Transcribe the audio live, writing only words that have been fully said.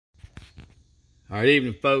All right,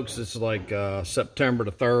 evening, folks. This is like September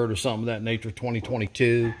the 3rd or something of that nature,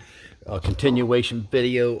 2022. A continuation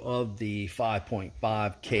video of the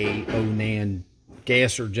 5.5K Onan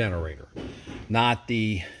gasser generator. Not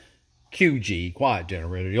the QG, quiet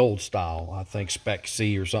generator, the old style, I think Spec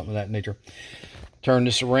C or something of that nature. Turn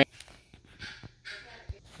this around.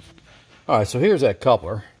 All right, so here's that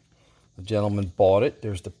coupler. The gentleman bought it.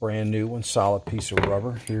 There's the brand new one, solid piece of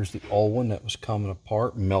rubber. Here's the old one that was coming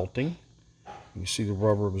apart, melting. You see the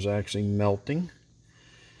rubber was actually melting.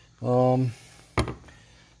 We're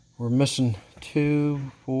missing 2,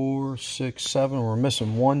 4, 6, 7. We're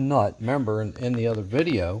missing one nut. Remember, in the other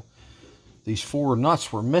video, these 4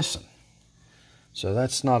 nuts were missing. So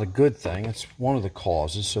that's not a good thing. That's one of the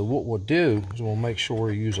causes. So what we'll do is we'll make sure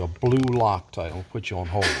we use a blue Loctite. We'll put you on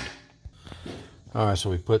hold. All right, so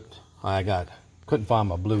we couldn't find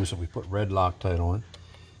my blue, so we put red Loctite on.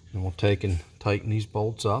 And we'll take and tighten these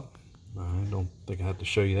bolts up. I don't think I have to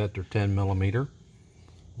show you that. They're 10 millimeter.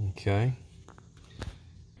 Okay.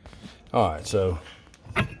 All right, so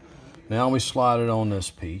now we slide it on this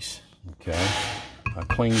piece. Okay. I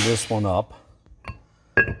cleaned this one up.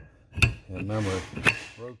 And remember, it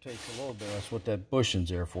rotates a little bit. That's what that bushing's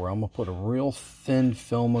there for. I'm going to put a real thin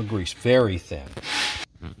film of grease. Very thin.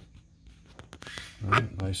 All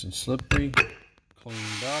right, nice and slippery.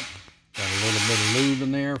 Cleaned up. Got a little bit of lube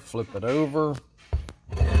in there. Flip it over.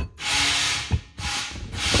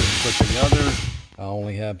 Put the other. I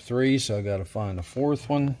only have 3, so I got to find a 4th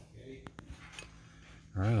one.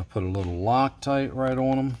 All right, I'll put a little Loctite right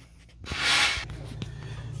on them.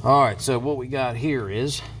 All right, so what we got here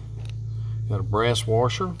is got a brass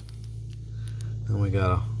washer, and we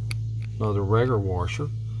got another regular washer.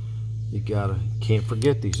 You can't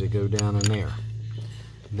forget these. They go down in there.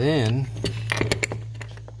 Then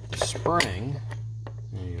the spring.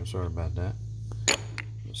 There you go. Sorry about that.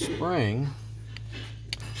 The spring.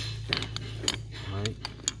 Right,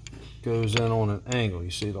 goes in on an angle.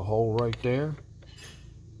 You see the hole right there?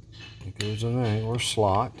 It goes in an angle or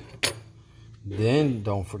slot. Then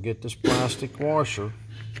don't forget this plastic washer.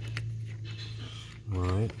 All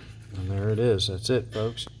right, and there it is. That's it,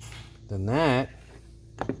 folks. Then that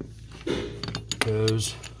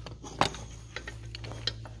goes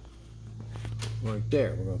right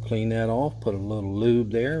there. We're going to clean that off, put a little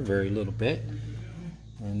lube there, very little bit,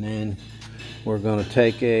 and then we're going to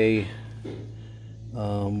take a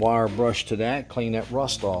wire brush to that, clean that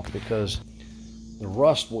rust off, because the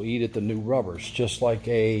rust will eat at the new rubbers, just like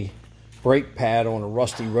a brake pad on a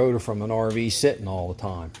rusty rotor from an RV sitting all the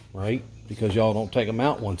time, right? Because y'all don't take them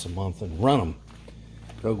out once a month and run them.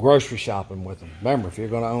 Go grocery shopping with them. Remember, if you're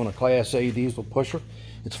going to own a Class A diesel pusher,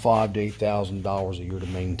 it's $5,000 to $8,000 a year to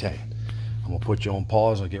maintain. I'm going to put you on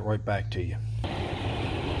pause. I'll get right back to you.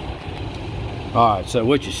 All right, so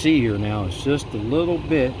what you see here now is just a little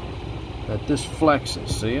bit that this flexes.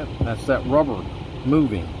 See it? That's that rubber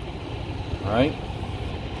moving. All right.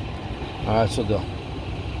 All right, so the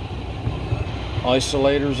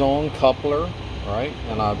isolator's on, coupler. All right,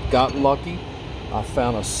 and I've got lucky. I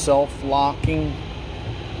found a self-locking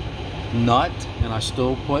nut, and I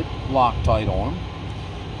still put Loctite on.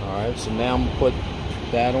 All right, so now I'm gonna put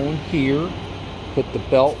that on here. Put the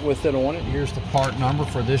belt with it on it. Here's the part number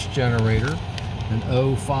for this generator, an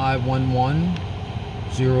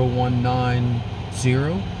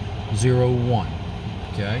 0511-019001.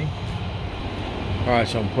 Okay. All right,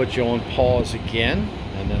 so I'm gonna put you on pause again,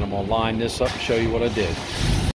 and then I'm gonna line this up and show you what I did.